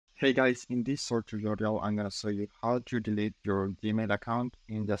Hey guys, in this short tutorial, I'm gonna show you how to delete your Gmail account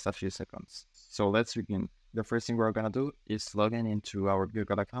in just a few seconds. So let's begin. The first thing we're gonna do is log in into our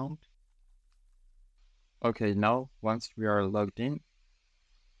Google account. Okay, now once we are logged in,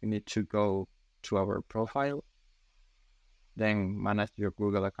 we need to go to our profile, then manage your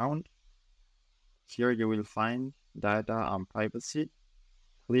Google account. Here you will find data and privacy.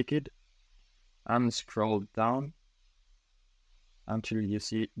 Click it and scroll down until you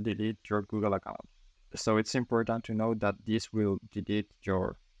see delete your Google account. So it's important to know that this will delete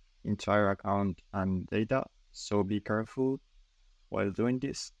your entire account and data. So be careful while doing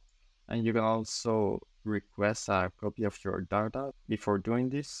this. And you can also request a copy of your data before doing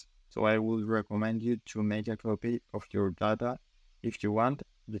this. So I would recommend you to make a copy of your data if you want.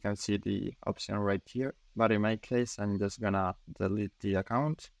 You can see the option right here. But in my case, I'm just gonna delete the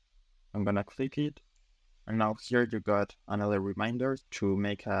account. I'm gonna click it. And now here you got another reminder to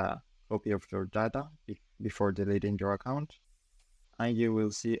make a copy of your data before deleting your account. And you will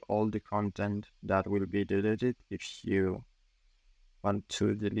see all the content that will be deleted if you want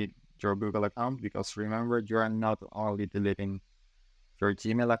to delete your Google account, because remember, you are not only deleting your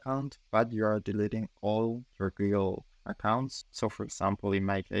Gmail account, but you are deleting all your Google accounts. So for example, in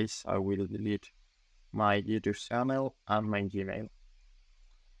my case, I will delete my YouTube channel and my Gmail.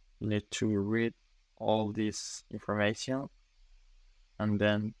 You need to read all this information and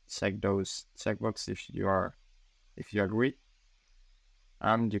then check those checkboxes if you agree,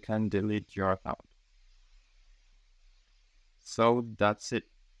 and you can delete your account. So that's it.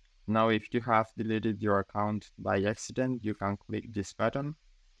 Now if you have deleted your account by accident, you can click this button,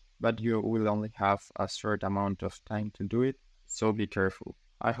 but you will only have a short amount of time to do it, so be careful.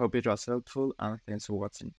 I hope it was helpful and thanks for watching.